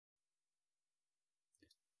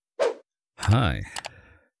Hi.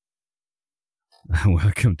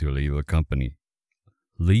 Welcome to Lethal Company.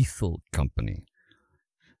 Lethal Company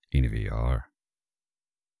in VR.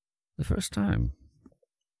 The first time.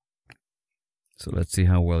 So let's see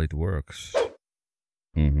how well it works.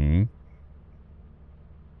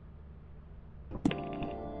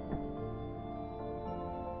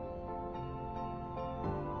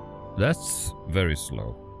 That's very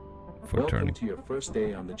slow for turning. Welcome to your first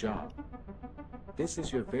day on the job. This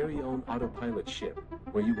is your very own autopilot ship,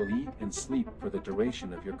 where you will eat and sleep for the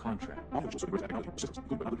duration of your contract. Oh,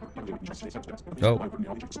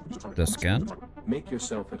 the scan? Make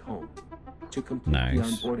yourself at home. To complete the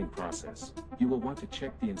onboarding process, you will want to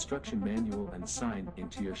check the instruction manual and sign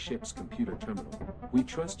into your ship's computer terminal. We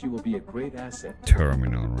trust you will be a great asset.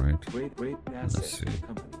 Terminal, right? Great asset.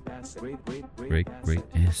 Let's see. Great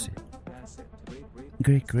asset.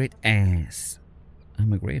 Great ass.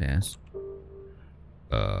 I'm a great ass.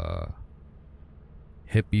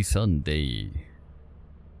 Happy Sunday.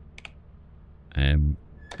 N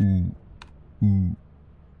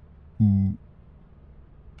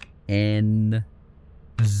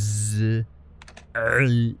Z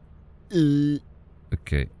L E.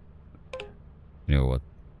 Okay. You know what?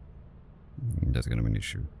 That's gonna be an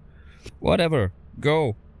issue. Whatever.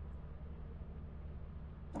 Go.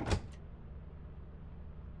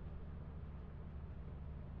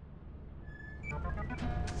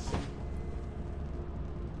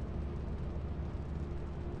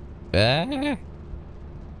 Ah!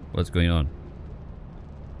 What's going on?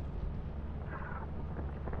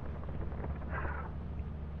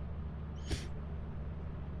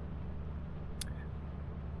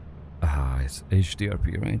 It's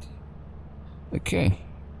HDRP, right? Okay.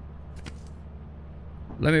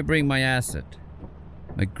 Let me bring my asset.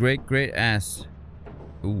 My great ass.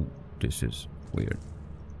 Ooh, this is weird.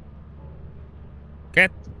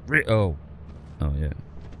 Get rid. Oh yeah.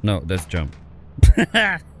 No, that's jump.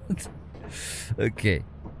 Okay.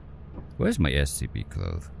 Where's my SCP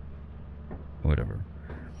cloth? Whatever.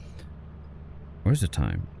 Where's the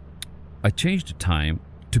time? I changed the time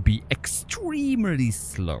to be extremely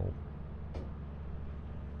slow.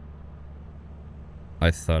 I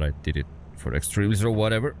thought I did it for extremely slow,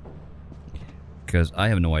 whatever. Because I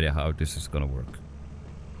have no idea how this is gonna work.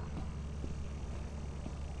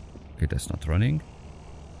 Okay, that's not running.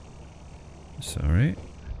 Sorry.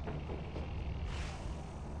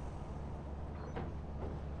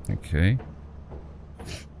 Okay.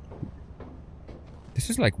 This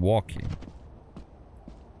is like walking.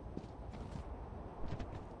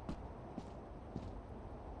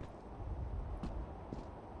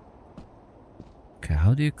 Okay,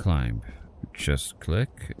 how do you climb? Just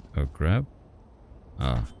click or grab?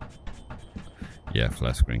 Ah. Yeah,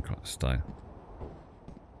 flat screen style.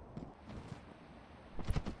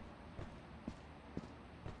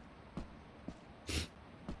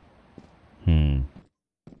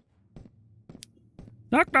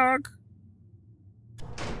 Knock knock!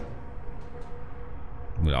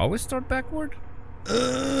 Will I always start backward?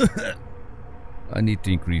 I need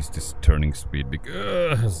to increase this turning speed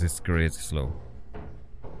because it's crazy slow.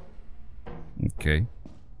 Okay.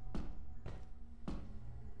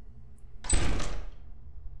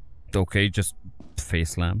 Okay, just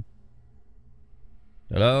face slam.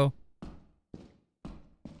 Hello?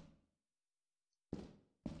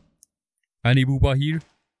 Any booba here?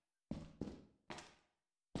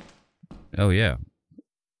 Oh yeah.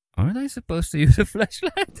 Aren't I supposed to use a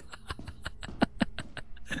flashlight?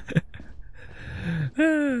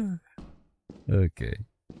 Okay.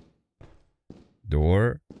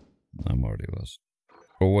 Door. I'm already lost.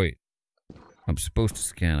 Oh wait. I'm supposed to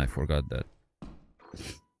scan, I forgot that.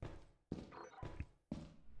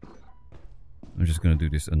 I'm just gonna do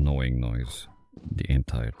this annoying noise the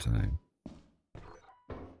entire time.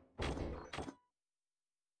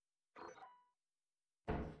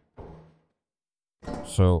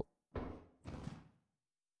 So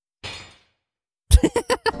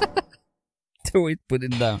do it, put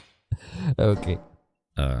it down. Okay.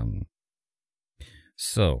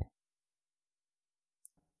 So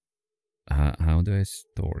how do I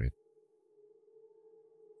store it?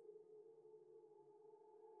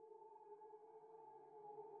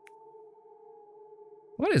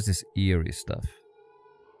 What is this eerie stuff?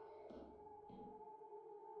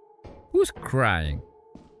 Who's crying?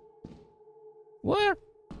 What?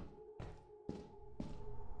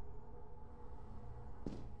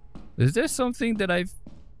 Is there something that I've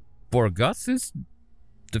forgot since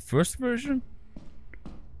the first version?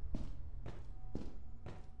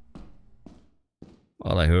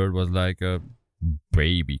 All I heard was like a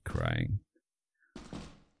baby crying.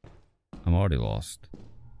 I'm already lost.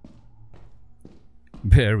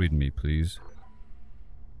 Bear with me, please.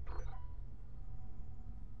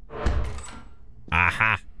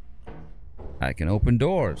 Aha! I can open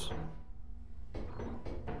doors.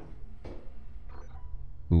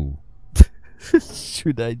 Ooh.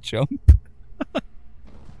 Should I jump?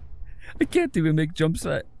 I can't even make jumps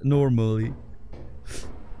normally.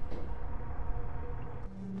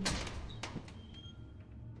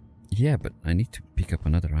 Yeah, but I need to pick up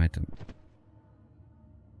another item.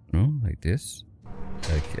 No, like this?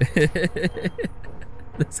 Okay.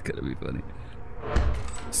 That's gonna be funny.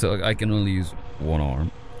 So I can only use one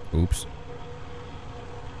arm. Oops.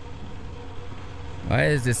 Why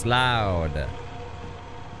is this loud?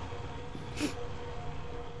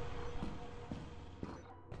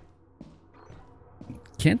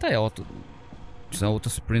 Can't I auto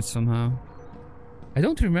sprint somehow? I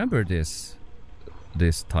don't remember this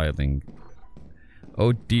tiling.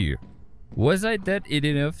 Oh dear. Was I that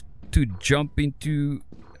idiot enough to jump into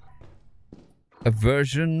a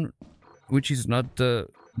version which is not the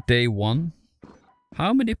day one?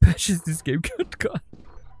 How many patches this game got?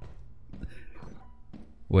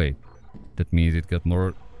 Wait, that means it got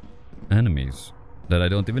more enemies that I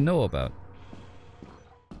don't even know about.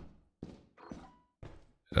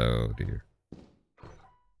 Oh dear.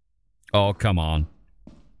 Oh, come on.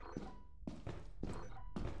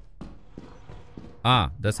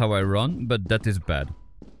 Ah, that's how I run, but that is bad.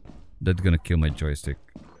 That's gonna kill my joystick.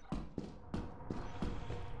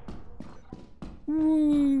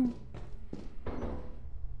 Woo.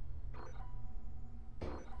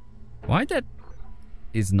 Why that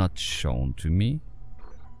is not shown to me?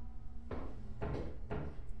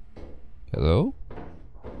 Hello?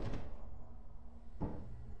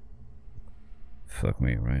 Fuck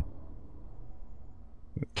me, right?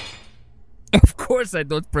 Of course I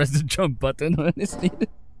don't press the jump button when it's needed.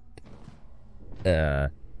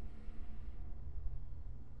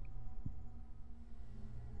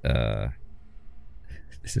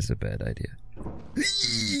 This is a bad idea.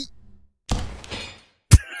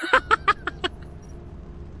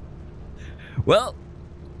 Well,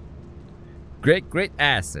 great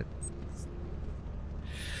asset.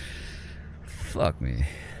 Fuck me.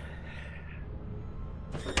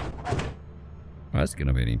 Well, that's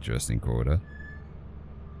gonna be an interesting quota.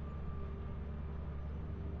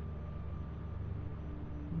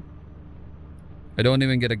 I don't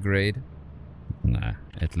even get a grade. Nah,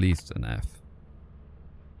 at least an F.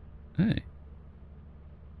 Hey.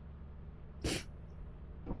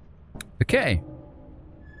 Okay.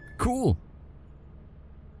 Cool.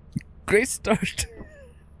 Great start.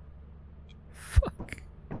 Fuck.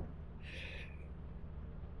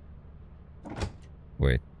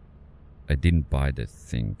 Wait. I didn't buy that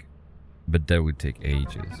thing. But that would take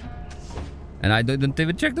ages. And I didn't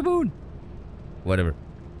even check the moon. Whatever.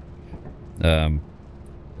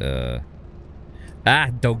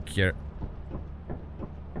 Don't care.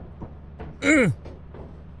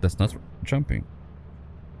 That's not jumping.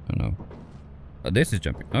 Oh no. Oh, this is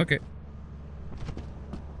jumping. Okay.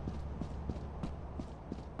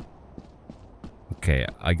 Okay,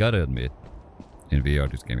 I gotta admit, in VR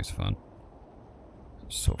this game is fun.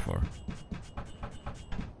 So far.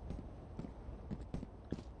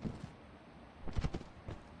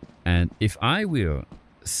 And if I will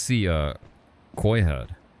see a koi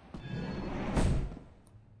head.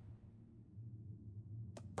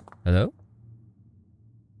 Hello?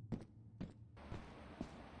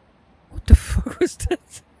 What the fuck was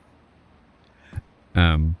that?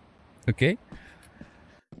 Okay.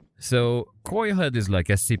 So, koi head is like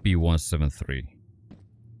SCP-173.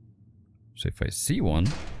 So if I see one,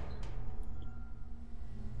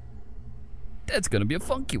 that's gonna be a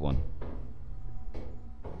funky one.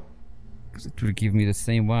 Because it will give me the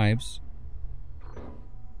same vibes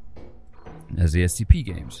as the SCP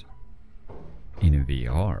games in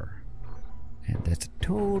VR. And that's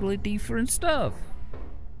totally different stuff.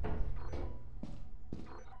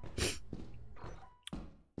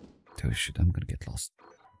 Oh shit, I'm gonna get lost.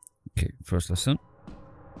 Okay, first lesson.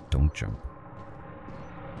 Don't jump.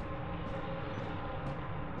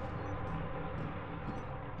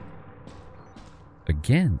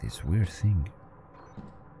 Again, this weird thing.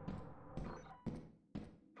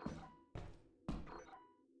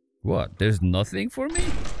 What? There's nothing for me?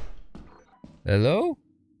 Hello?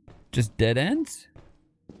 Just dead ends?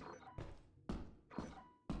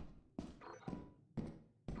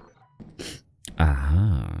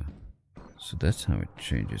 Aha. So that's how it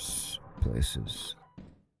changes places.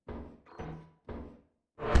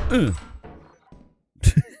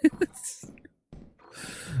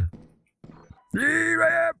 Here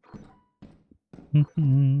I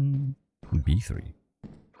am! B3.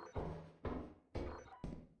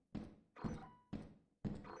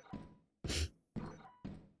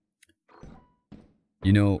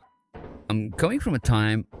 You know, I'm coming from a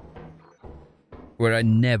time where I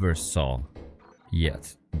never saw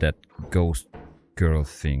yet that ghost girl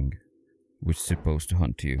thing which is supposed to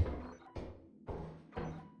hunt you.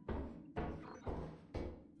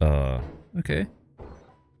 Okay.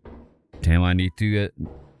 Damn, I need to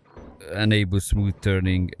enable smooth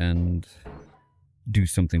turning and do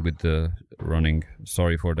something with the running.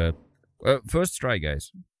 Sorry for that. First try,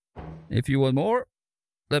 guys. If you want more,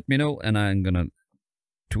 let me know and I'm gonna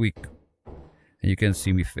tweak. And you can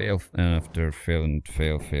see me fail after fail and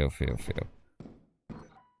fail.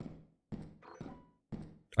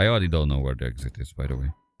 I already don't know where the exit is, by the way.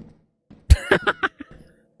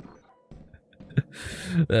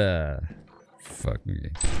 Fuck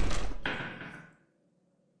me.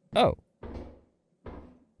 Oh.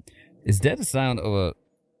 Is that the sound of a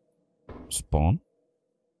spawn?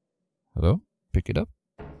 Hello? Pick it up?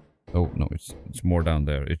 Oh, no, it's more down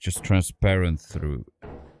there. It's just transparent through...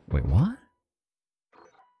 Wait, what?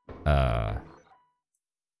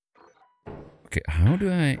 Okay, how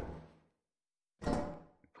do I...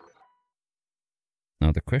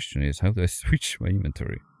 Now the question is, how do I switch my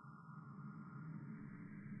inventory?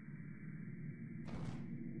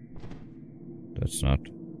 That's not...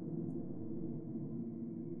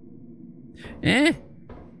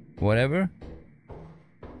 Whatever.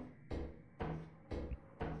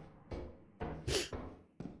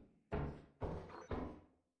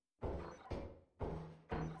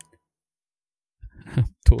 I'm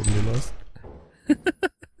totally lost.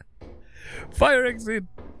 Fire exit!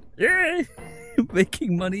 Yay!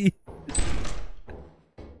 Making money!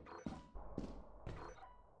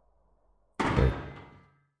 Wait.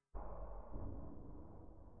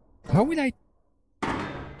 How will I...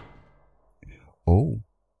 Oh.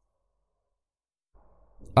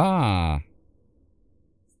 Ah.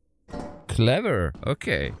 Clever.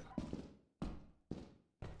 Okay.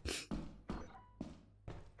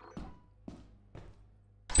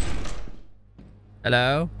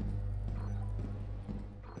 Hello?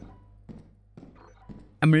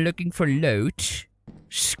 I'm looking for loot.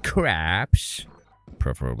 Scraps.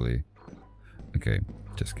 Preferably. Okay,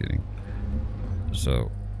 just kidding.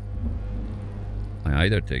 So, I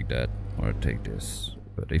either take that or take this.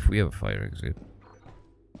 But if we have a fire exit...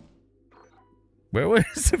 Where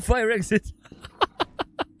is the fire exit?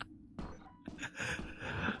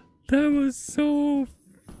 That was so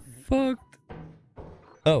fucked.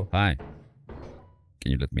 Oh, hi.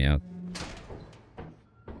 Can you let me out?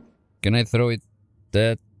 Can I throw it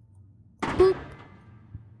that? Boop.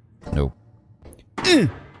 No.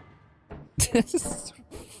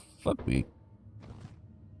 Fuck me.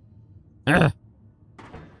 That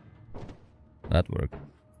worked.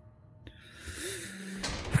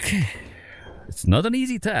 Okay. It's not an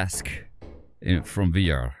easy task from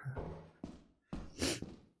VR.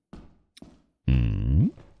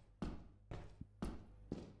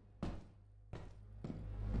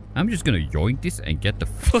 I'm just gonna yoink this and get the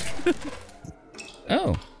fuck.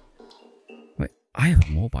 Oh. Wait, I have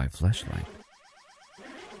a mobile flashlight.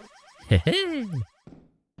 Hey.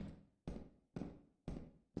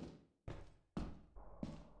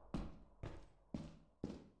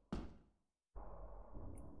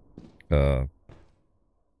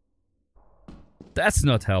 That's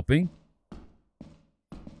not helping.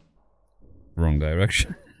 Wrong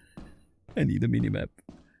direction. I need a minimap.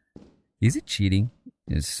 Is it cheating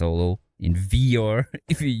in solo in VR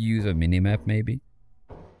if you use a minimap maybe?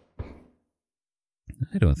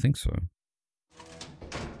 I don't think so.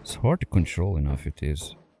 It's hard to control enough it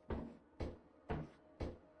is.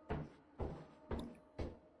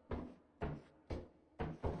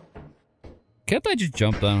 Can't I just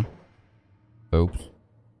jump down? Oops.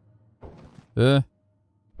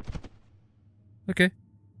 Okay.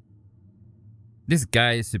 This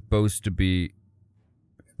guy is supposed to be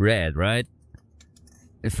red, right?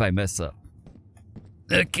 If I mess up.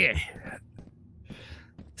 Okay.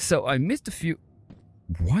 So I missed a few...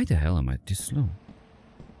 Why the hell am I this slow?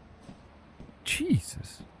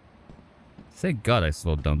 Jesus. Thank God I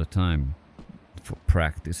slowed down the time for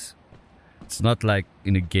practice. It's not like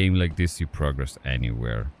in a game like this you progress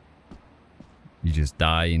anywhere. You just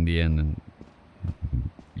die in the end and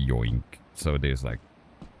yoink. So there's like...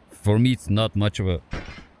 For me it's not much of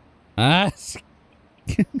a...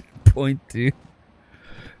 point to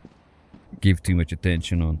give too much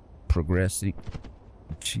attention on progressing.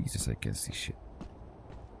 Jesus, I can't see shit.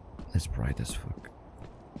 That's bright as fuck.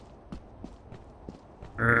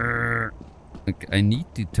 Okay, I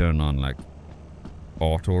need to turn on like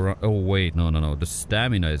auto run. Oh wait, no. The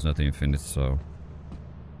stamina is not infinite, so...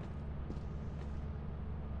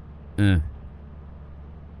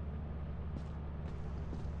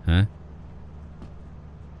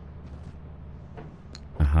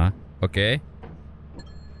 Okay.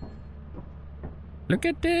 Look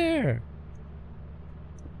at there.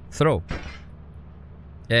 Throw.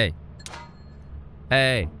 Hey.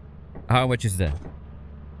 Hey. How much is that?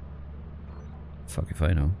 Fuck if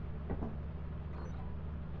I know.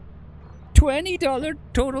 $20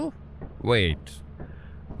 total? Wait.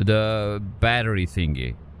 The battery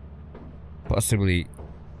thingy. Possibly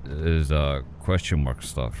is question mark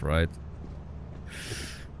stuff, right?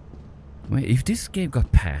 Wait, if this game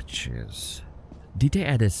got patches, did they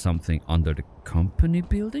add something under the company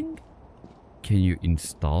building? Can you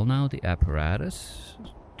install now the apparatus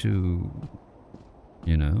to,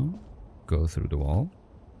 you know, go through the wall?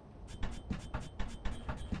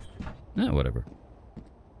 Whatever.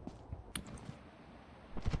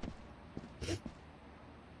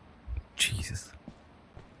 Jesus.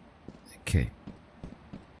 Okay.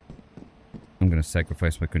 I'm gonna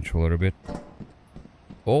sacrifice my controller a bit.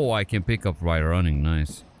 Oh, I can pick up while running.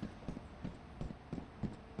 Nice.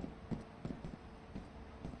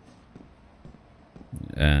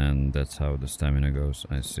 And that's how the stamina goes.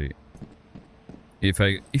 I see. If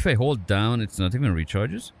I hold down, it's not even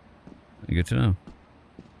recharges. Good to know.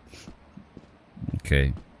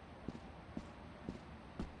 Okay.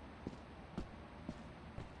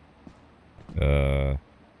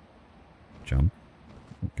 Jump.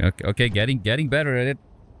 Okay, getting better at it.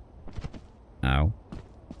 Ow.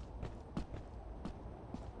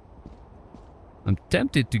 I'm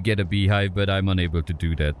tempted to get a beehive, but I'm unable to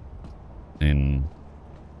do that.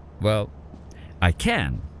 Well, I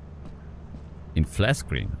can. In flat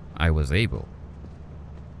screen, I was able.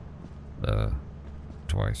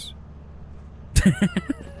 Twice.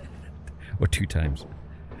 Or 2 times.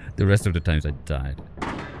 The rest of the times I died.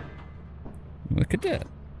 Look at that.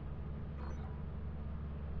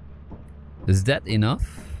 Is that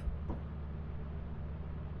enough?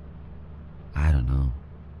 I don't know.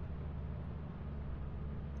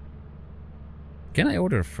 Can I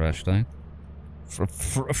order a flashlight?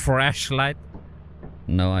 Flashlight?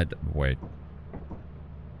 No, wait.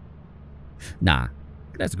 Nah.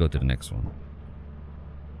 Let's go to the next one.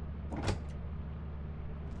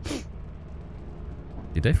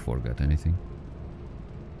 Did I forget anything?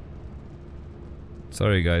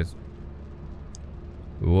 Sorry, guys.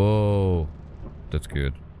 Whoa. That's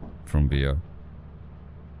good. From VR.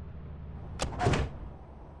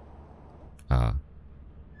 Ah.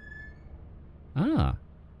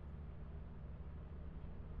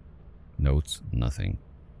 Notes, nothing.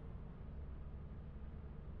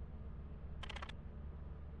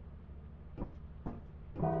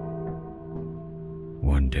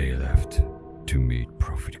 One day left to meet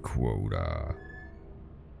profit quota.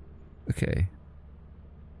 Okay.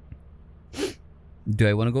 Do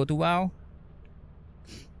I want to go to WoW?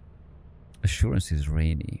 Assurance is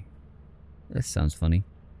rainy. That sounds funny.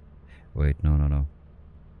 Wait, no.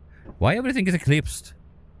 Why everything is eclipsed?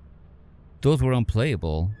 Those were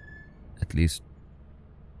unplayable. At least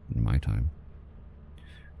in my time.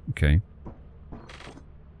 Okay.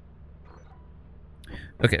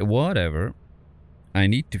 Okay, whatever. I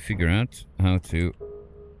need to figure out how to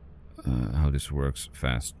how this works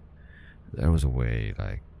fast. There was a way,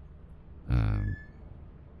 like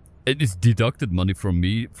it is deducted money from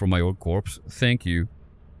me from my own corpse. Thank you.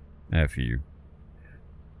 F you.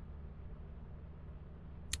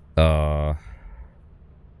 Jeez,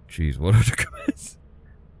 what are the commands?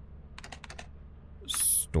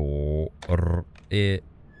 Store it.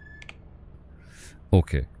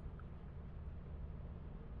 Okay.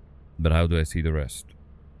 But how do I see the rest?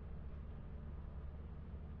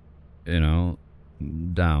 You know,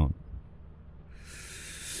 down.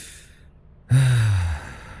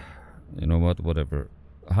 You know what? Whatever.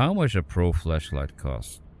 How much a pro flashlight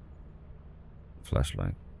cost?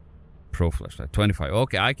 Flashlight. Pro flashlight. 25.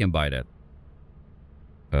 Okay, I can buy that.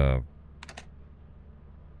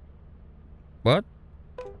 What?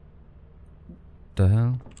 The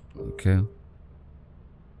hell? Okay.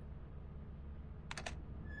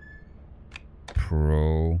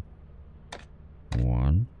 Pro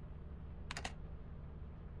 1.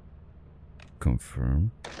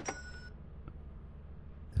 Confirm.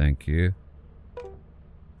 Thank you.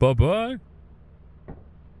 Bye-bye.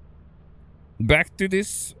 Back to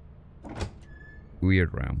this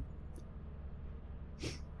weird realm.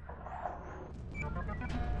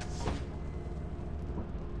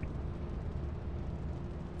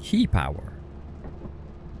 Key power.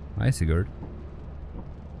 Hi, Sigurd.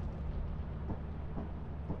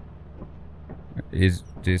 Is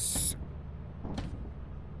this...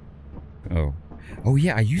 Oh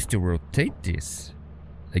yeah, I used to rotate this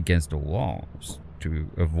against the walls to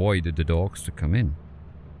avoid the dogs to come in.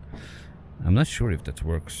 I'm not sure if that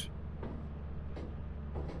works.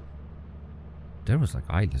 There was like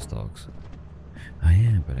eyeless dogs. I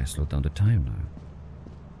am, but I slowed down the time now.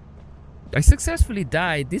 I successfully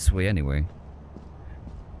died this way anyway.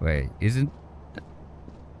 Wait, isn't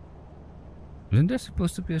there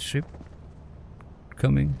supposed to be a ship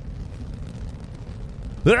coming?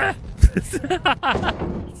 Ah!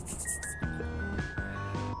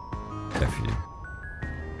 F you.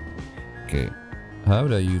 Okay, how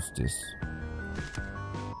would I use this?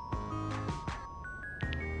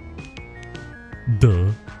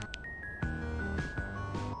 Duh.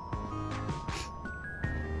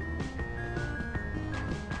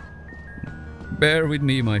 Bear with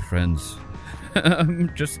me, my friends.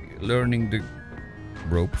 I'm just learning the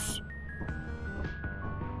ropes.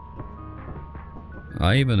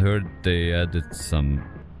 I even heard they added some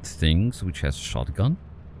things which has shotgun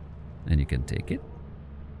and you can take it,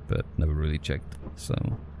 but never really checked, so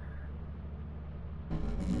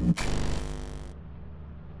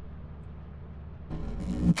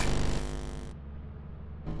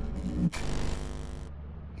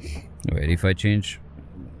wait, if I change,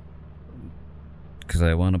 because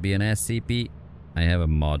I want to be an SCP, I have a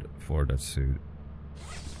mod for that suit.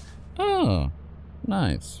 Oh,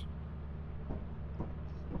 nice.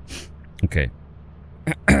 Okay.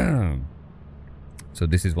 So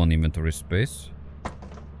this is one inventory space.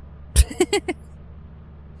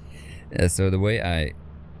 Yeah, so the way I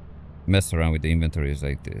mess around with the inventory is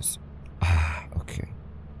like this. Ah, okay.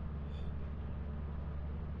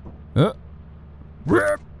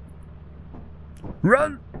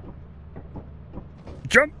 Run!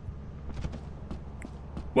 Jump!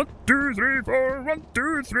 1, 2, 3, 4. 1,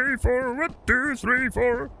 2, 3, 4. 1, 2, 3,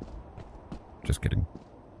 4. Just kidding.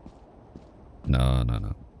 No.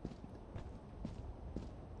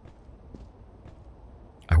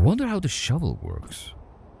 I wonder how the shovel works.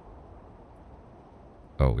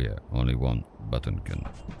 Oh yeah, only one button can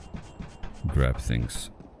grab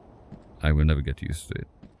things. I will never get used to it.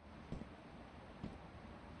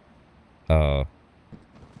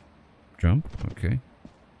 Jump, okay.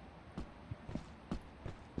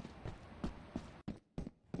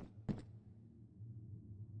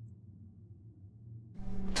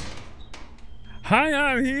 Hi,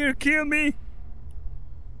 I'm here, kill me!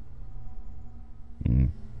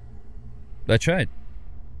 I tried.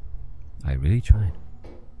 I really tried.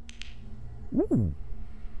 Ooh.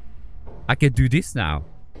 I can do this now.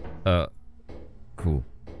 Cool.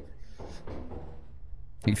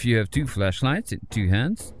 If you have 2 flashlights in 2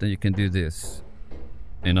 hands, then you can do this.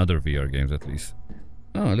 In other VR games, at least.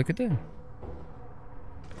 Oh, look at that.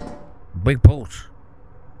 Big bolt.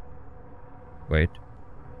 Wait.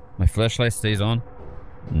 My flashlight stays on?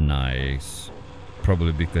 Nice.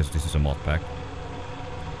 Probably because this is a mod pack.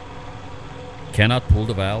 Cannot pull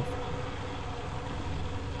the valve.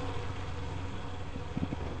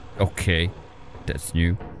 Okay. That's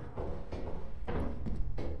new.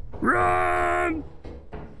 Run!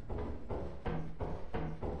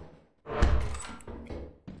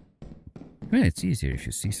 Well, it's easier if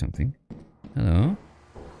you see something. Hello?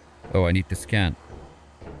 Oh, I need to scan.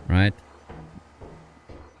 Right?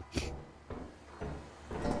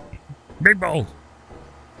 Big bolt!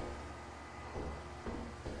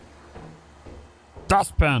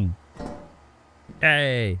 Dustpan!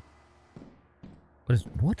 Hey!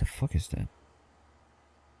 What the fuck is that?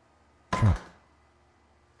 Drop.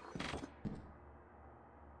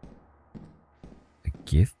 A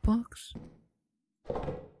gift box?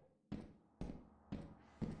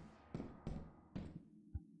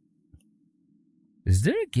 Is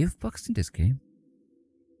there a gift box in this game?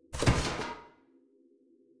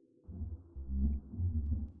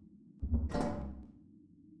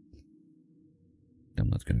 I'm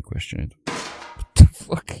not gonna question it. What the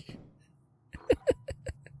fuck?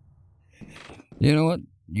 You know what?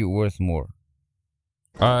 You're worth more.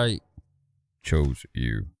 I chose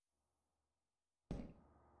you.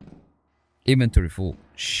 Inventory full.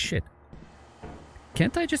 Shit.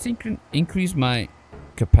 Can't I just increase my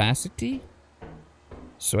capacity?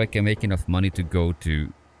 So I can make enough money to go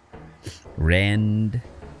to Rand,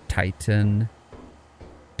 Titan,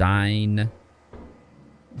 Dine.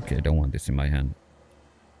 Okay, I don't want this in my hand.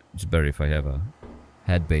 It's better if I have a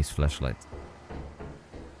head-based flashlight.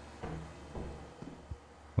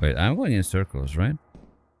 Wait, I'm going in circles, right?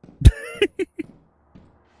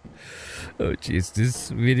 Oh jeez, this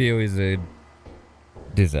video is a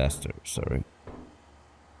disaster, sorry.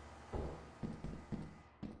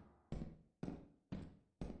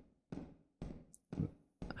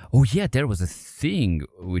 Oh yeah, there was a thing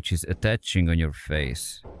which is attaching on your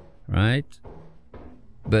face, right?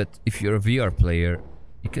 But if you're a VR player,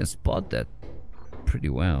 you can spot that pretty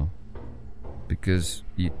well. because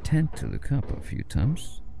you tend to look up a few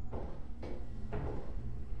times.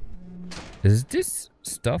 Is this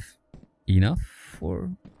stuff enough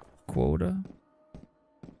for quota?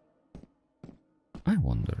 I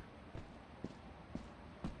wonder.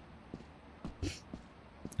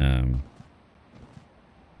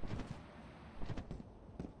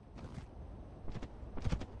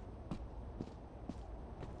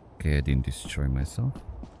 Okay, I didn't destroy myself.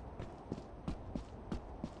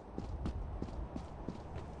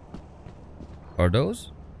 Are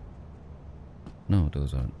those? No,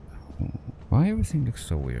 those aren't. Why everything looks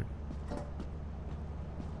so weird?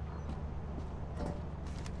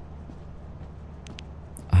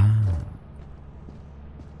 Ah.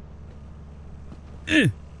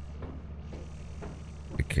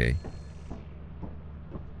 Okay.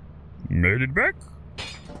 Made it back.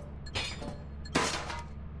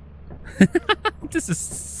 This is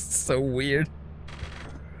so weird.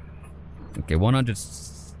 Okay, 100.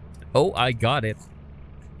 Oh, I got it.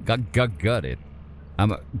 Got it.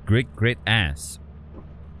 I'm a great ass.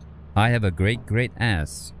 I have a great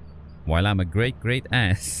ass. While I'm a great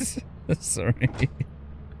ass. Sorry.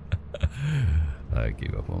 I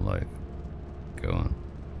give up on life. Go on.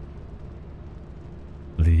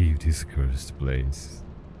 Leave this cursed place.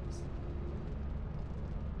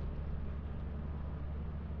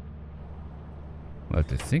 Well,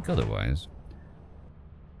 to think otherwise,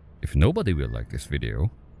 if nobody will like this video,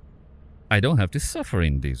 I don't have to suffer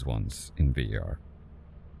in these ones in VR,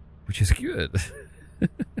 which is good.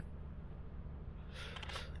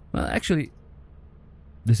 Well, actually,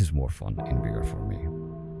 this is more fun in VR for me.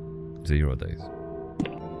 0 days.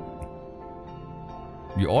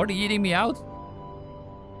 You already eating me out?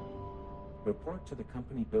 Report to the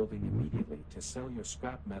company building immediately to sell your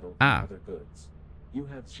scrap metal and other goods. You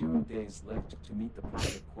have 0 days left to meet the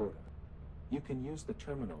profit quota. You can use the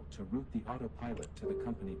terminal to route the autopilot to the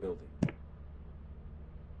company building.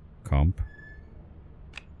 Comp.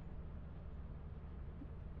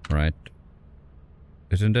 Right.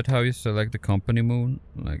 Isn't that how you select the company moon?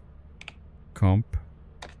 Like, comp.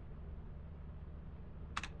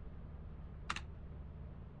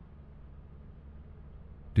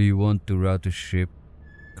 Do you want to route the ship?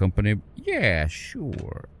 Company? Yeah,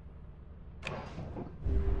 sure.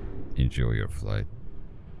 Enjoy your flight.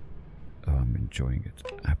 Oh, I'm enjoying it.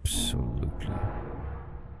 Absolutely.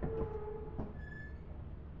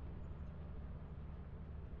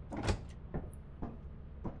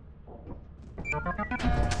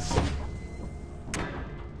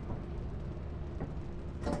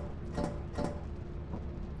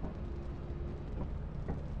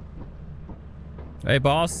 Hey,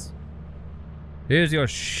 boss. Here's your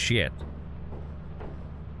shit.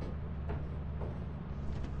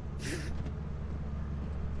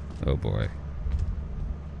 Oh boy.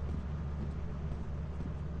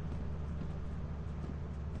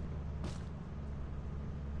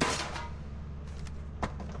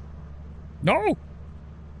 No!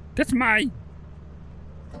 That's mine!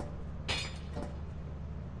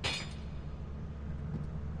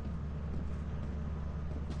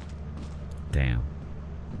 Damn.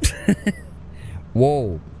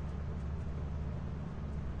 Whoa.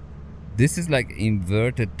 This is like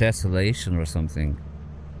inverted tessellation or something.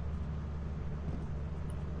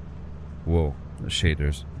 Whoa, the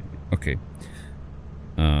shaders. Okay.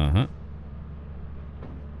 Uh-huh.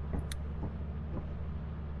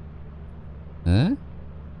 Huh?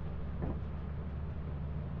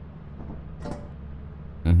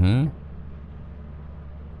 Uh-huh.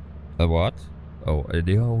 A what? Oh,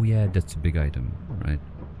 oh yeah, that's a big item, right?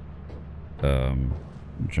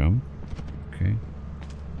 Jump. Okay.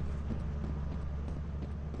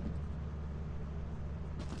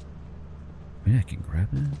 Yeah, I can grab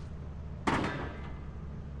that.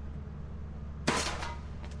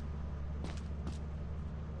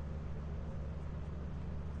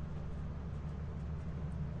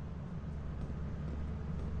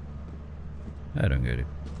 I don't get it.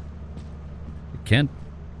 I can't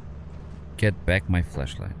get back my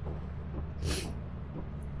flashlight.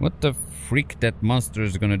 What the freak that monster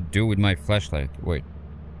is gonna do with my flashlight? Wait.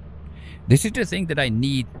 This is the thing that I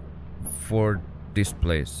need for this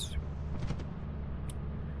place.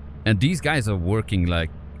 And these guys are working like...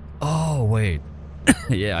 Oh, wait.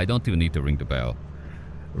 Yeah, I don't even need to ring the bell.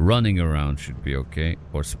 Running around should be okay.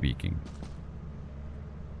 Or speaking.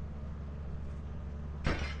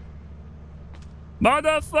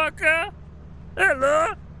 Motherfucker!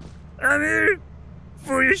 Hello? I'm here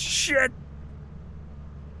for your shit.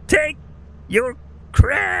 Take your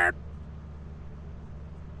crap.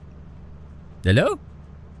 Hello?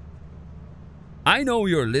 I know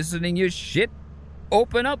you're listening, you shit.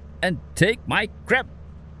 Open up and take my crap.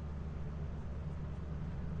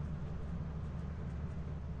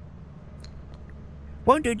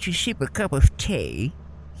 Why don't you sip a cup of tea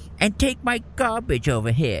and take my garbage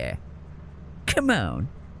over here? Come on.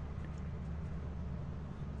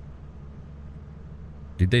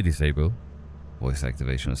 Did they disable voice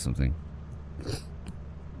activation or something?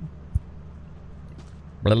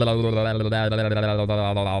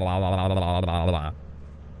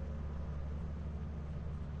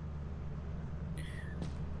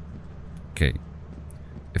 Okay.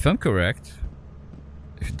 If I'm correct,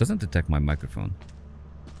 if it doesn't detect my microphone,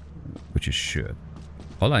 which it should,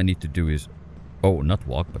 all I need to do is, oh, not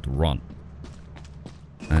walk, but run.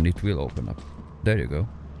 And it will open up. There you go.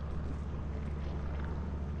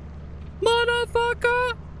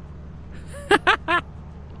 Motherfucker!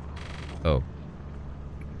 Oh.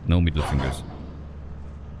 No middle fingers.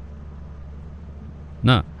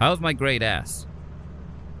 Nah, how's my great ass?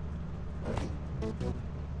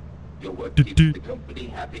 Your work keeps the company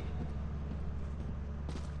happy.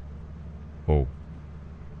 Oh.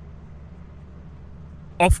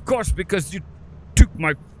 Of course, because you took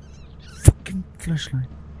my fucking flashlight.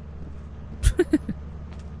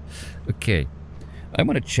 Okay. I'm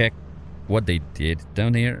gonna check what they did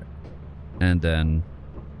down here. And then...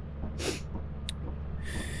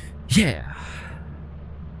 yeah.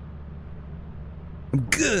 I'm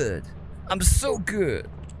good. I'm so good.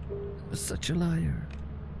 I'm such a liar.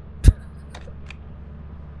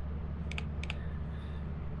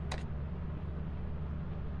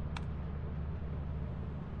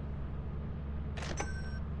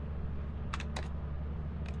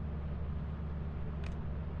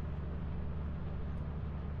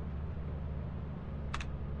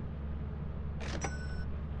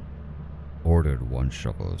 Ordered 1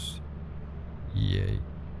 shovels. Yay.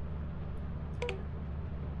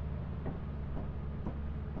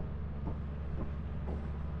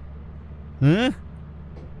 Huh?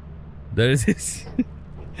 There it is.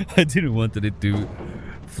 I didn't want it to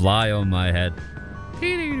fly on my head.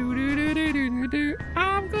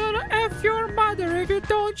 I'm gonna F your mother if you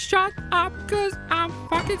don't shut up, cause I'm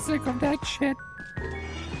fucking sick of that shit.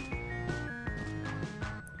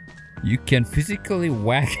 You can physically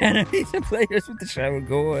whack enemies and players with the shower.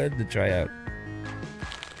 Go ahead and try out.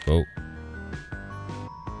 Oh.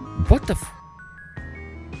 What the f...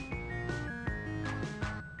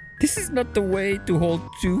 This is not the way to hold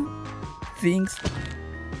 2 things.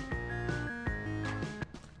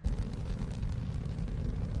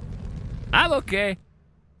 I'm okay.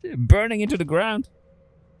 Burning into the ground.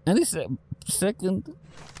 And this second.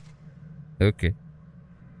 Okay.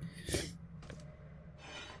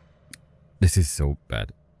 This is so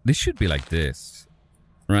bad. This should be like this,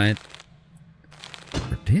 right?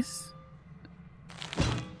 But this?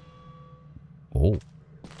 Oh.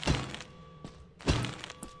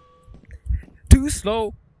 Too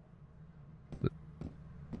slow.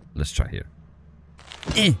 Let's try here.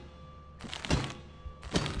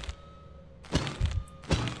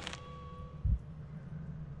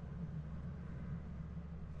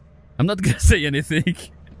 I'm not gonna say anything.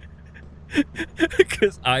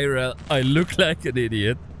 Because I look like an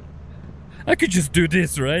idiot. I could just do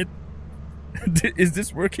this, right? Is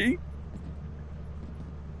this working?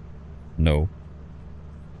 No.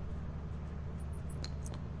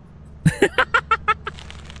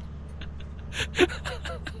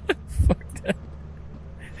 Fuck that.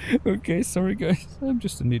 Okay, sorry guys. I'm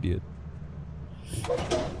just an idiot.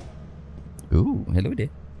 Ooh, hello there.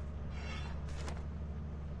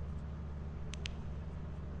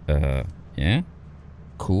 Yeah?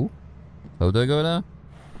 Cool. How do I go now?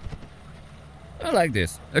 I like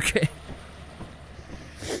this. Okay.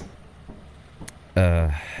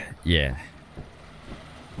 Yeah.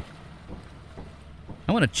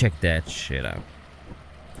 I wanna check that shit out.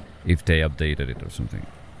 If they updated it or something.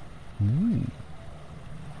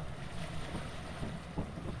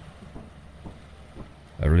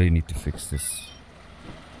 I really need to fix this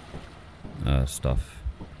stuff.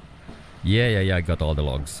 Yeah, I got all the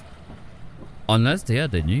logs. Unless they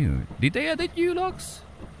added new. Did they add the new logs?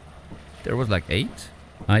 There was like 8,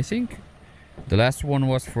 I think. The last one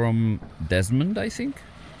was from Desmond, I think.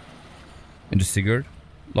 In the Sigurd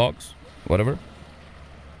logs. Whatever.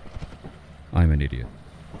 I'm an idiot.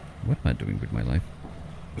 What am I doing with my life?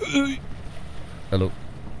 Hello.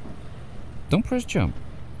 Don't press jump.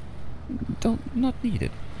 Not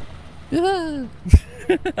needed.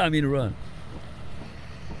 I mean run.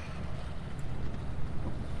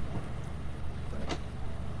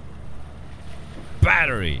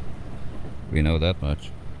 Battery. We know that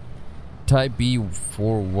much. Type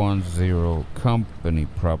B410 company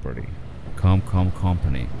property.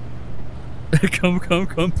 Company.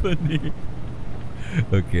 company.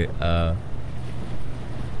 Okay,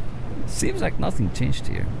 seems like nothing changed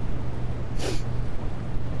here.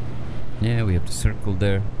 Yeah, we have the circle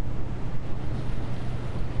there.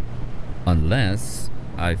 Unless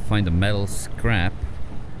I find a metal scrap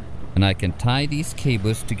and I can tie these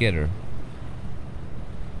cables together.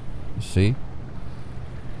 You see?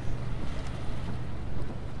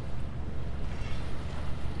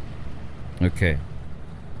 Okay.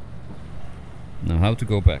 Now how to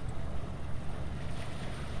go back?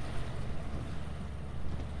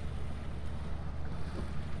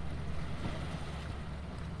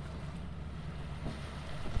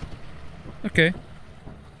 Okay.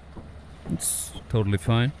 It's totally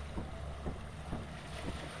fine.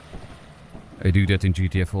 I do that in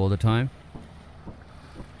GTF all the time.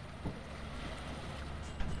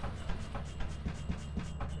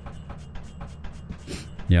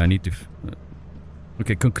 Yeah, I need to...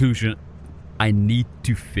 okay, conclusion. I need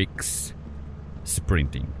to fix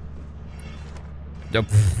sprinting. Never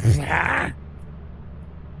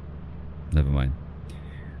mind.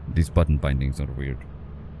 These button bindings are weird.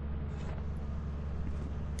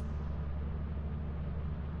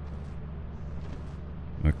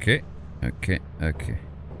 Okay, okay, okay.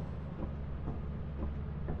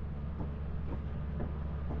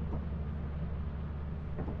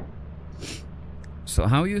 So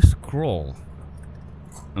how you scroll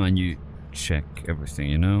when you check everything,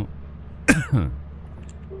 you know?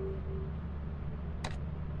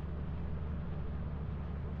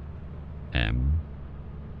 M.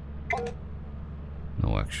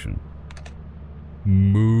 No action.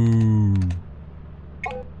 Move.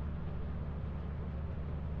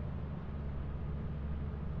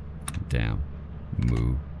 Down.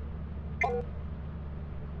 Move.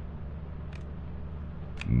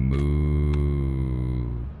 Move.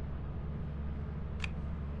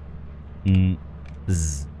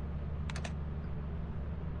 Z.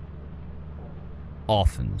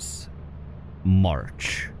 Offense.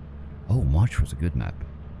 March. Oh, March was a good map.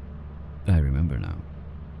 I remember now.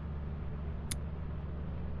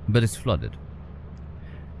 But it's flooded.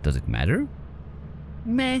 Does it matter?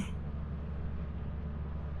 Meh.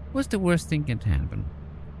 What's the worst thing can happen?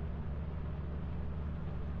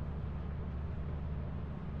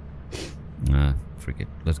 Ah, forget.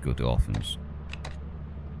 Let's go to offense.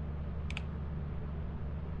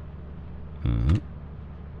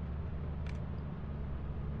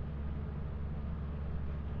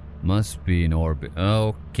 Must be in orbit.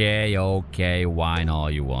 Okay, okay. Whine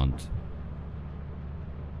all you want.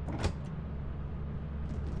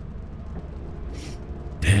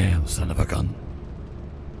 Damn, son of a gun.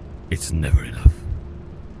 It's never enough.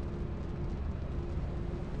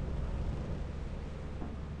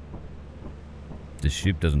 The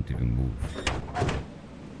ship doesn't even move.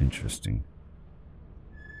 Interesting.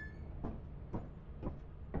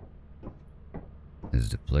 Is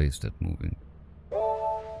the place that moving?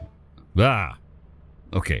 Ah!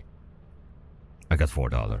 Okay. I got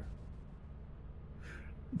 $4.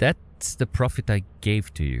 That's the profit I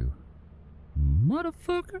gave to you.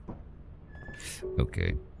 Motherfucker.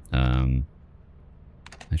 Okay. I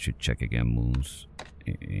should check again moves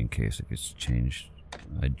in case if it's changed.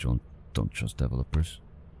 I don't trust developers.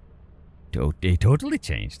 They totally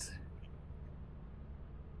changed.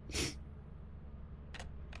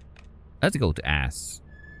 Let's go to ass.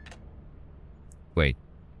 Wait.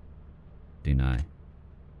 Deny.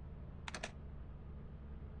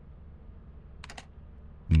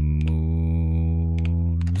 Moons.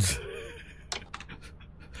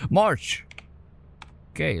 March.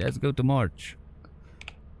 Okay, let's go to March.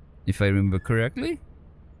 If I remember correctly,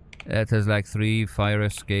 it has like 3 fire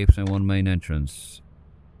escapes and 1 main entrance.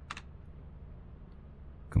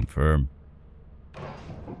 Confirm.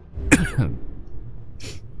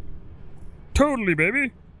 Totally,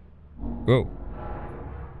 baby. Go.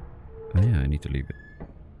 Oh yeah, I need to leave it.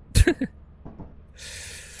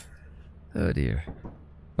 Oh dear.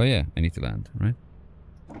 Oh yeah, I need to land, right?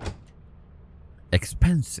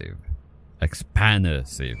 Expensive.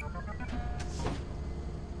 Expansive.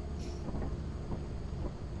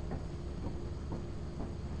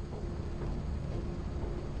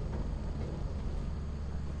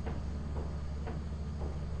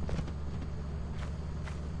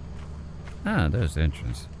 Ah, there's the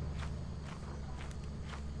entrance.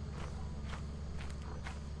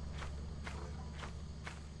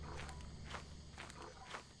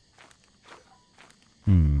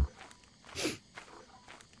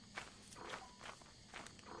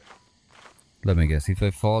 Let me guess, if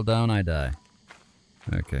I fall down, I die.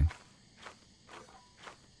 Okay.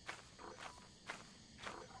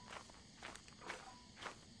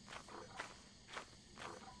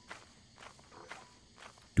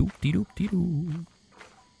 Doop dee doop dee doo.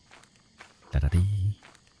 Da da dee.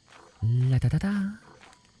 La da da da.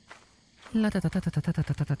 La da da da da da da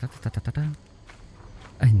da da da da da da.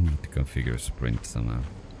 I need to configure sprint somehow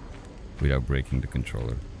without breaking the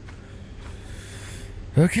controller.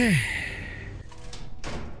 Okay.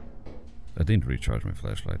 I didn't recharge my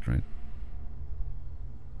flashlight, right?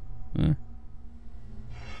 Huh?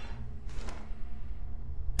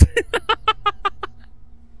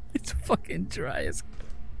 It's fucking dry as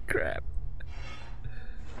crap.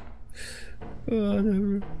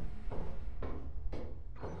 Whatever.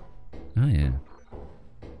 Oh yeah.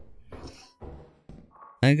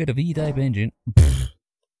 I got a V-type engine.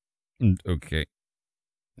 Okay.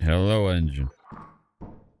 Hello, engine.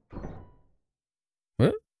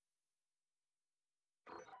 What?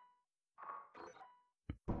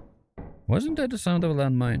 Wasn't that the sound of a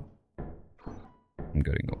landmine? I'm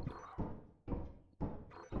getting old.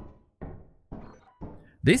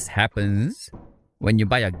 This happens when you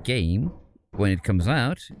buy a game, when it comes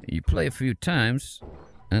out, you play a few times,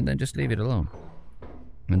 and then just leave it alone.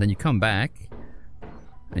 And then you come back,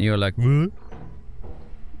 and you're like, what?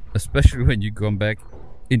 Especially when you come back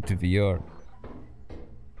into VR.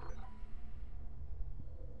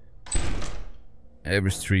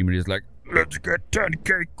 Every streamer is like, let's get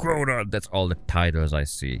 10k quota. That's all the titles I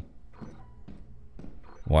see.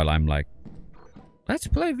 While I'm like, let's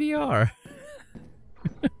play VR.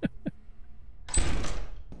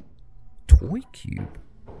 Toy cube.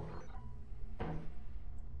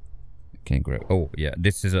 Can't grab. Oh yeah,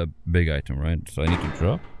 this is a big item, right? So I need to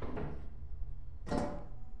drop.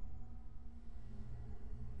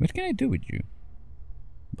 What can I do with you,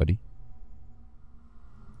 buddy?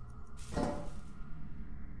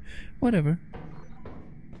 Whatever.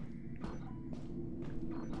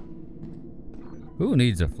 Who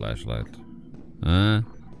needs a flashlight? Huh?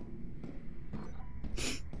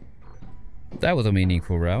 That was a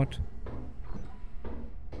meaningful route.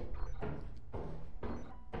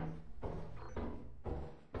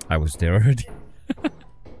 I was there already.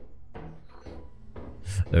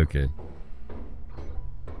 Okay.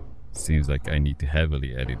 Seems like I need to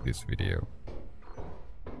heavily edit this video.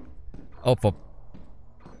 Oh, for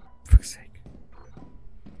fuck's sake.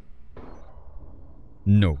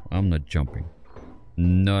 No, I'm not jumping.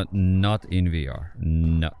 Not in VR.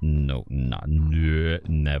 No, never.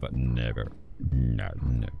 No,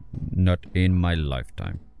 not in my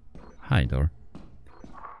lifetime. Hi, door.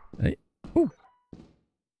 Hey, ooh.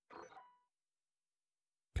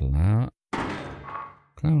 Clown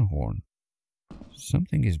horn.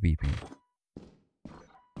 Something is beeping.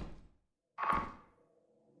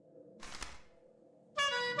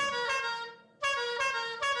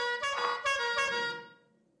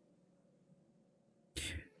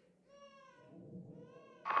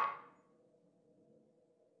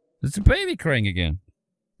 It's a baby crying again.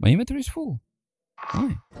 My inventory is full.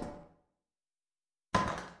 Why?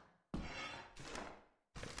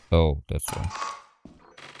 Oh, that's why.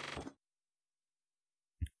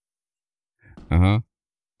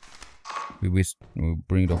 We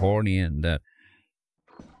bring the horny in. That.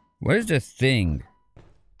 Where's the thing?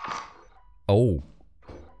 Oh.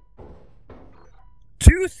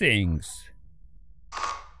 2 things.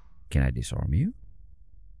 Can I disarm you?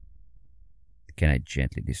 Can I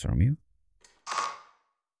gently disarm you?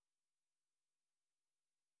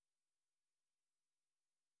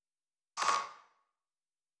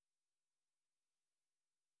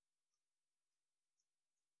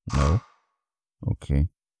 No. Okay.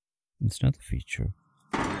 It's not a feature.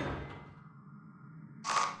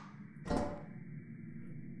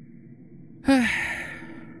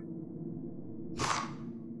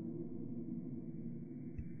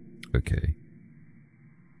 Okay.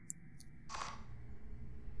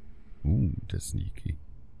 Ooh, that's sneaky.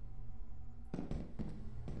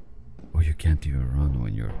 Oh, you can't even run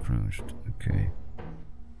when you're crouched. Okay.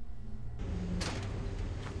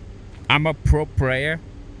 I'm a pro player.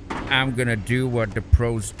 I'm gonna do what the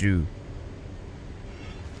pros do.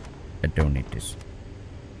 I don't need this.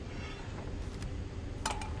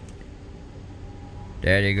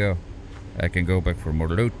 There you go. I can go back for more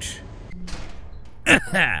loot.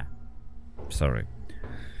 Sorry.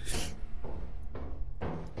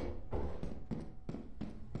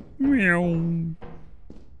 Meow.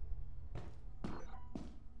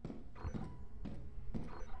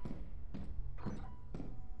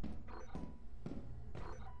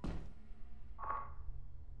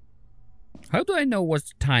 How do I know what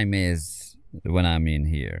time is when I'm in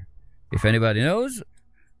here? If anybody knows,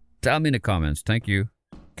 tell me in the comments. Thank you.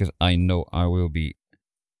 Because I know I will be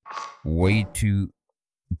way too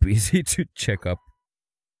busy to check up.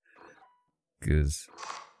 Because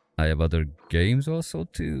I have other games also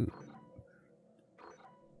to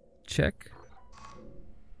check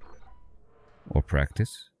or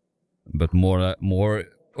practice, but more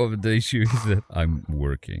of the issue is that I'm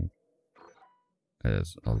working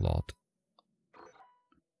as a lot.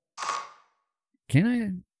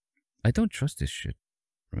 Can I don't trust this shit,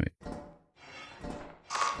 right?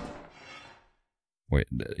 Wait,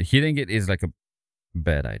 hitting it is like a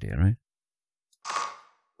bad idea, right?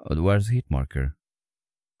 Oh, where's the hit marker?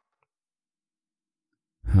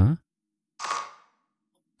 Huh?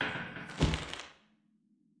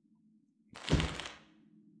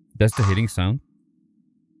 That's the hitting sound?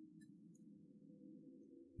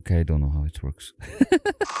 Okay, I don't know how it works.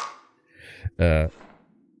 So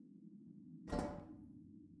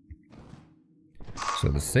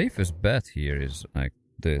the safest bet here is like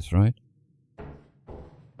this, right?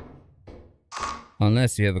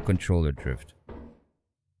 Unless you have a controller drift.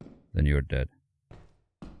 Then you're dead.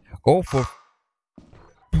 Oh, for...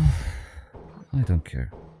 I don't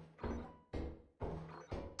care.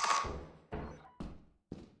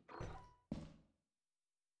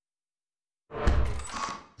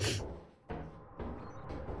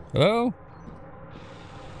 Hello?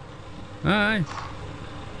 Hi.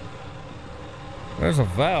 There's a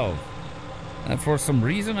valve. And for some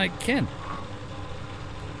reason I can't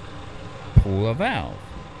pull a valve.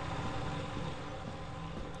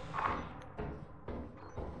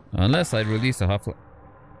 Unless I release a Half-Life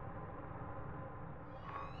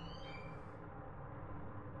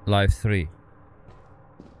 3.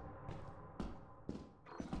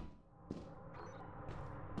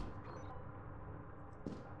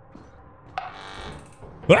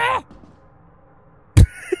 Ah!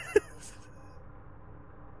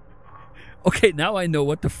 Okay, now I know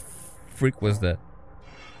what the freak was that.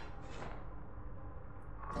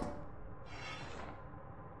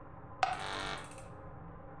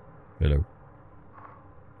 Hello.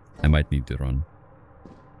 I might need to run.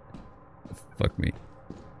 Fuck me.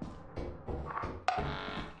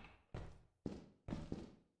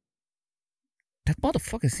 That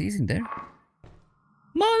motherfucker sees in there.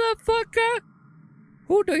 Motherfucker!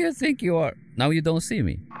 Who do you think you are? Now you don't see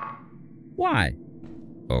me. Why?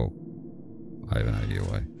 Oh. I have an idea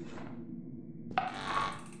why.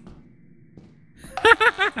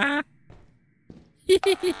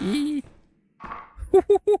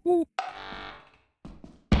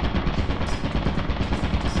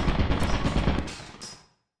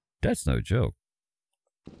 That's no joke.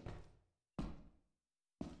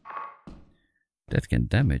 That can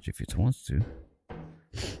damage if it wants to.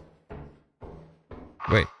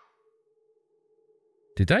 Wait.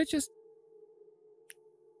 Did I just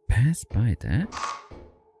pass by that?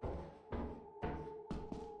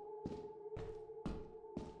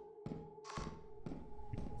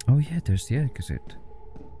 Oh yeah, there's the exit.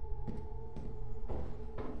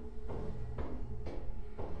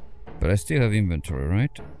 But I still have inventory,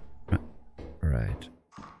 right? Right.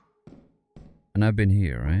 And I've been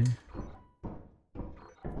here, right?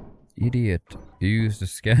 Idiot. You use the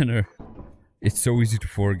scanner. It's so easy to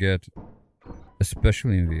forget.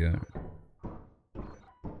 Especially in VR.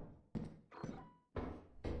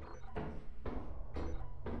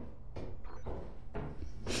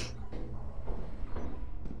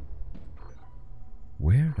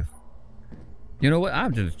 Where the... You know what?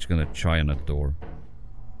 I'm just gonna try on a door.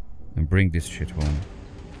 And bring this shit home.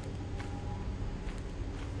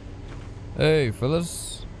 Hey,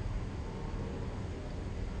 fellas.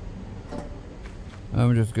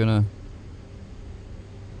 I'm just gonna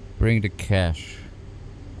bring the cash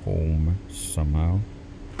home somehow.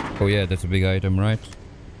 Oh yeah, that's a big item, right?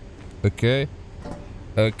 Okay.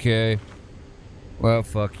 Okay. Well,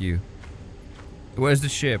 fuck you. Where's the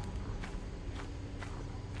ship?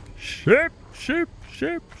 Ship, ship,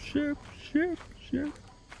 ship, ship, ship, ship.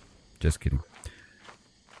 Just kidding.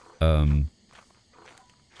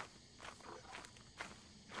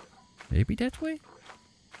 Maybe that way?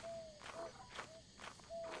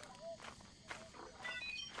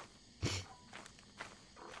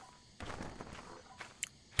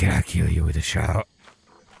 Can I kill you with a shovel?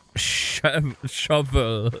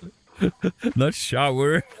 Not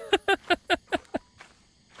shower.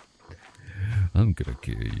 I'm gonna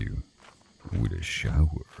kill you with a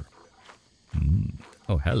shower.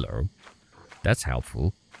 Oh, hello. That's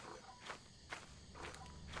helpful.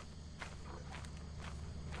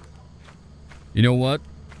 You know what?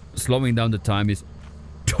 Slowing down the time is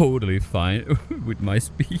totally fine with my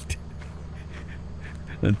speed.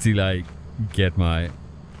 Until I get my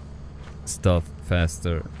stuff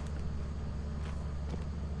faster.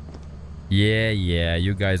 Yeah,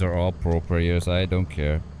 you guys are all pro players. I don't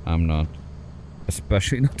care. I'm not.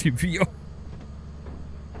 Especially not in VR.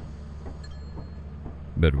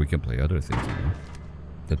 But we can play other things, you know.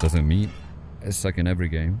 That doesn't mean it's suck in every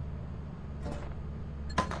game.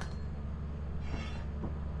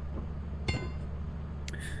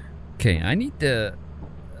 Okay, I need the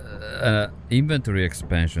inventory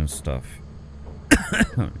expansion stuff.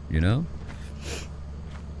 You know?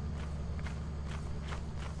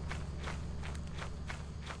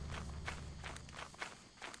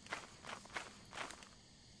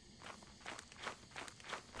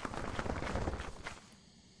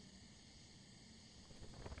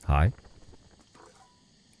 Hi.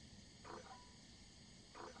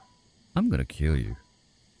 I'm gonna kill you.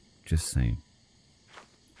 Just saying.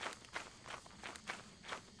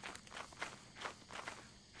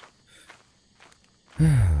 I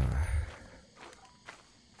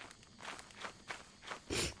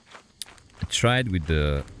tried with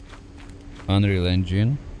the Unreal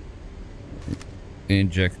Engine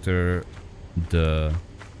injector, the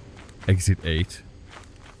Exit 8,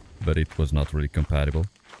 but it was not really compatible.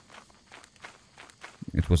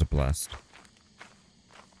 It was a blast.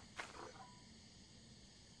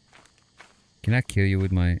 Can I kill you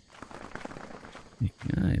with my...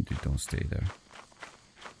 Don't stay there.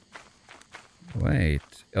 Wait.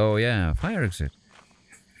 Oh yeah, fire exit.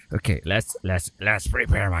 Okay, let's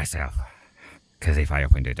prepare myself. Cause if I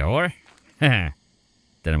open the door, then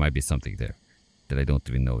there might be something there that I don't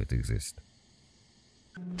even know it exists.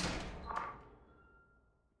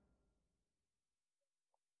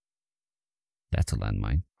 That's a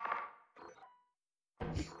landmine.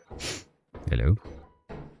 Hello?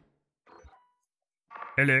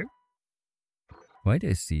 Hello? Why do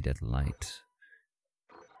I see that light?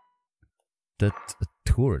 That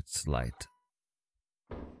turret's light.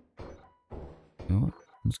 You know what?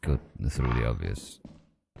 Let's go through the obvious.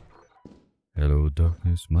 Hello,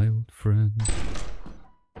 darkness, my old friend.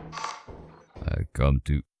 I come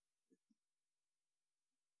to...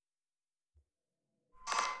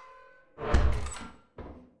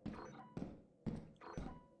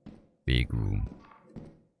 Big room.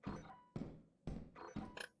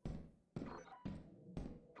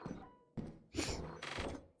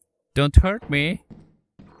 Don't hurt me.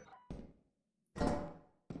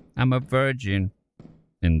 I'm a virgin.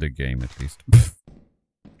 In the game, at least.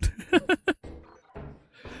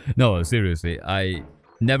 No, seriously, I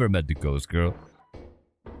never met the ghost girl.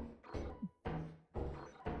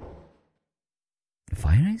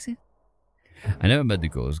 Fire exit? I never met the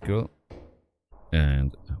ghost girl.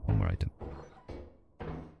 And one more item.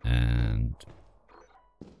 And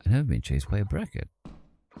I never been chased by a bracket.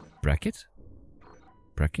 Bracket?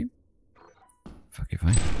 Bracket? Fuck you,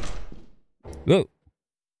 fine. Whoa!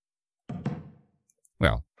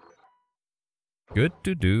 Well, good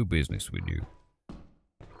to do business with you.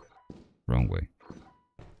 Wrong way.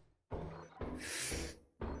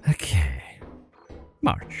 Okay.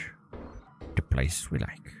 March. The place we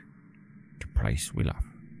like. The place we love.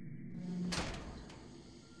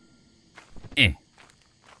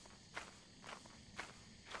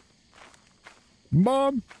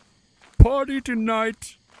 Mom, party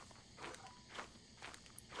tonight.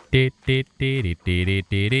 I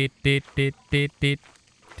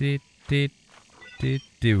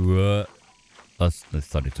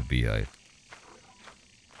started to be I.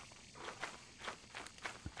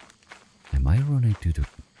 Am I running to the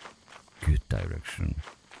good direction?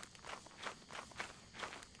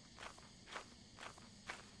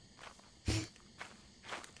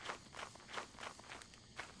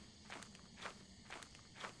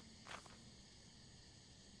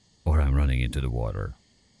 Or I'm running into the water.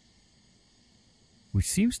 Which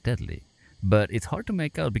seems deadly, but it's hard to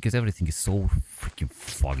make out because everything is so freaking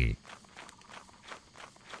foggy.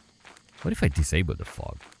 What if I disable the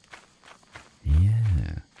fog?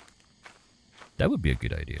 Yeah. That would be a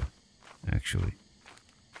good idea, actually.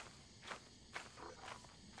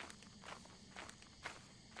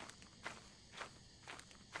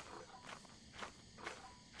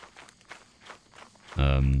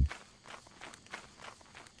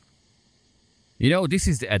 You know, this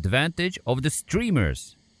is the advantage of the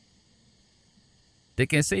streamers. They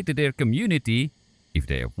can say to their community, if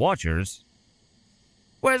they have watchers,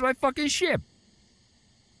 where's my fucking ship?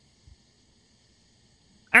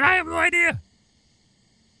 And I have no idea.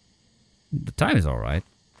 The time is alright.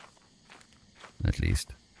 At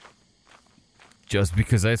least. Just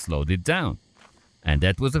because I slowed it down. And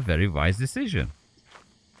that was a very wise decision.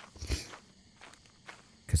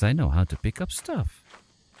 Because I know how to pick up stuff.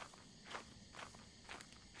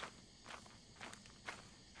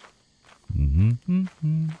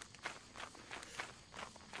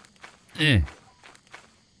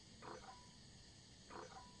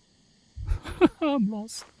 I'm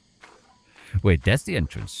lost. Wait, that's the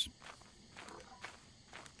entrance.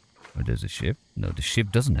 Or there's a ship? No, the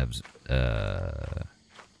ship doesn't have...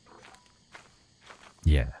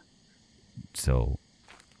 Yeah. So,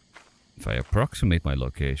 if I approximate my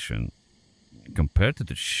location, compared to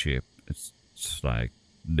the ship, it's like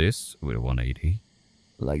this with a 180.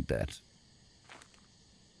 Like that.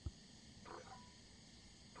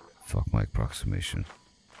 Fuck my approximation.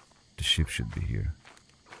 The ship should be here.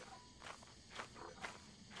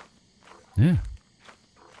 Yeah.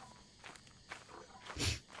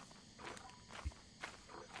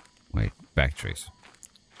 Wait, backtrace.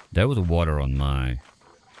 There was water on my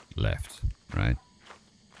left, right?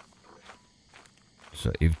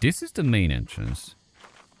 So if this is the main entrance,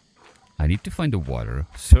 I need to find the water,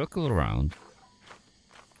 circle around.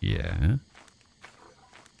 Yeah.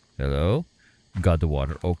 Hello? Got the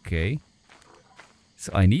water, okay.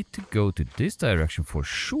 So I need to go to this direction for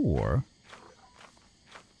sure.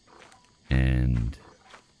 And...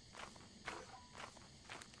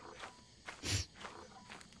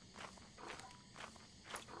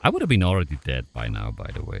 I would have been already dead by now, by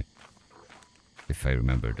the way. If I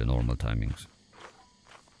remember the normal timings.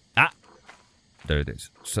 Ah! There it is.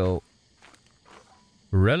 So,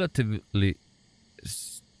 relatively...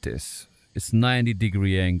 this. It's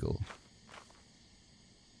 90-degree angle.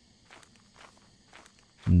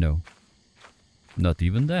 No. Not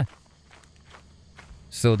even that.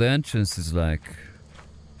 So the entrance is like...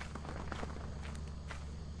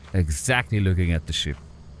 exactly looking at the ship.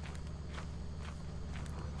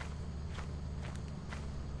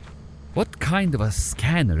 What kind of a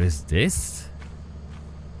scanner is this?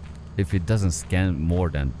 If it doesn't scan more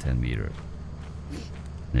than 10 meters.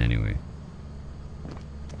 Anyway.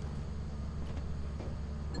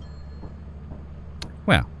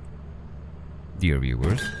 Well, dear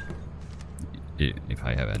viewers, if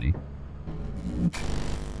I have any,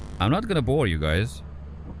 I'm not gonna bore you guys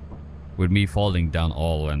with me falling down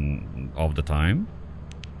all the time.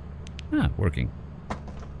 Ah, working.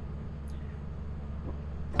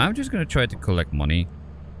 I'm just gonna try to collect money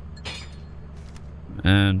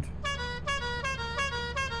and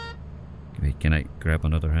wait, can I grab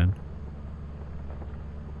another hand?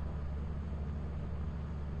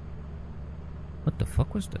 What the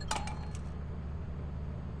fuck was that?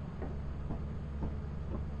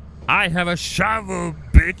 I have a shovel,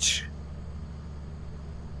 bitch!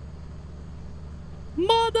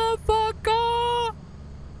 Motherfucker!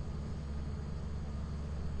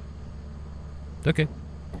 Okay.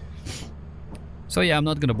 So yeah, I'm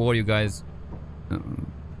not gonna bore you guys.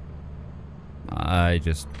 I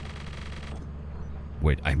just...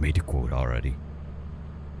 Wait, I made a quote already.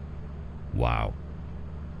 Wow.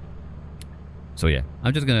 So yeah,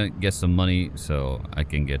 I'm just gonna get some money so I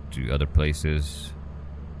can get to other places.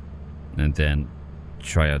 And then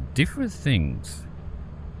try out different things.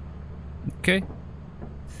 Okay.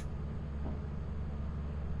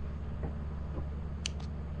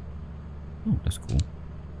 Oh, that's cool.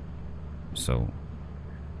 So,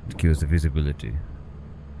 it kills the visibility.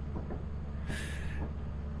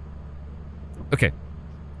 Okay,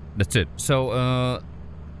 that's it. So,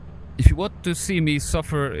 if you want to see me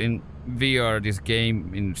suffer in VR this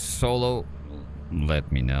game in solo,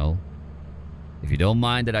 let me know. If you don't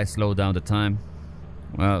mind that I slow down the time,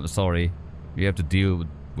 well, sorry. You have to deal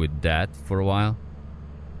with that for a while.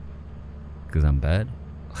 Because I'm bad.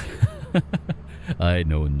 I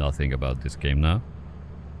know nothing about this game now.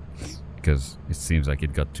 Because it seems like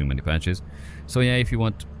it got too many patches. So yeah, if you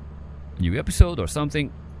want a new episode or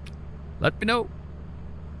something, let me know.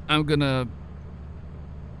 I'm gonna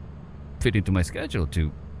fit into my schedule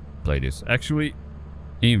to play this. Actually,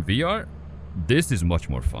 in VR, this is much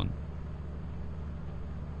more fun.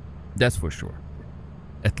 That's for sure.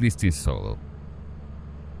 At least in solo.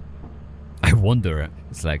 I wonder,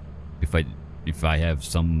 it's like, if I have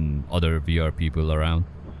some other VR people around,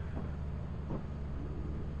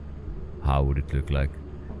 how would it look like?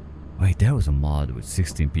 Wait, there was a mod with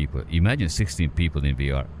 16 people. Imagine 16 people in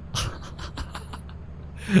VR.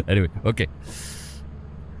 Anyway, okay.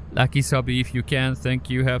 Lucky subby if you can. Thank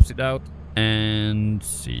you, helps it out. And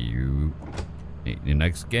see you in the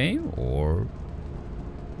next game or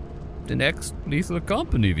the next Lethal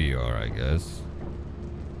Company VR, I guess.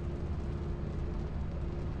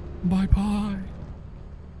 Bye bye.